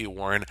Joshua P.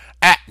 Warren,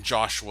 at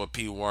Joshua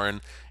P.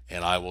 Warren,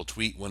 and I will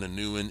tweet when a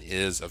new one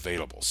is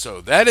available.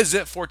 So that is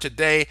it for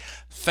today.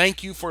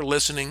 Thank you for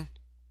listening.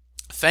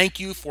 Thank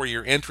you for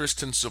your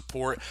interest and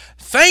support.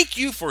 Thank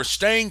you for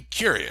staying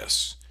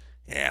curious.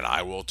 And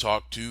I will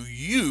talk to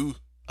you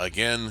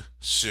again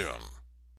soon.